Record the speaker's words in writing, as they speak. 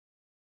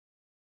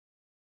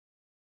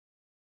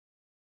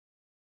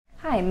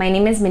Hi, my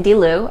name is Mindy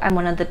Liu. I'm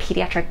one of the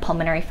Pediatric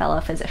Pulmonary Fellow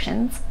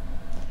Physicians.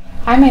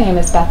 Hi, my name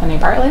is Bethany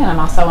Bartley, and I'm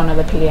also one of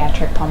the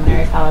Pediatric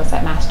Pulmonary Fellows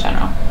at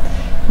MassGeneral.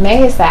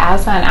 May is the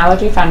Asthma and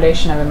Allergy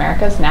Foundation of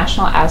America's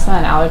National Asthma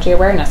and Allergy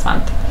Awareness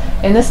Month.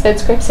 In this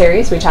VidScript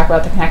series, we talk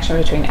about the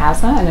connection between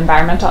asthma and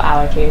environmental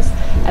allergies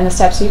and the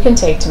steps you can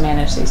take to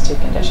manage these two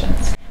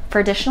conditions. For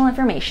additional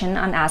information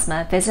on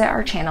asthma, visit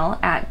our channel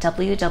at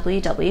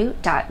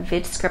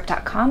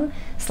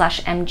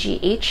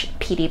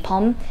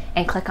www.vidscript.com/MGHpdpulm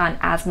and click on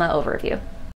Asthma Overview.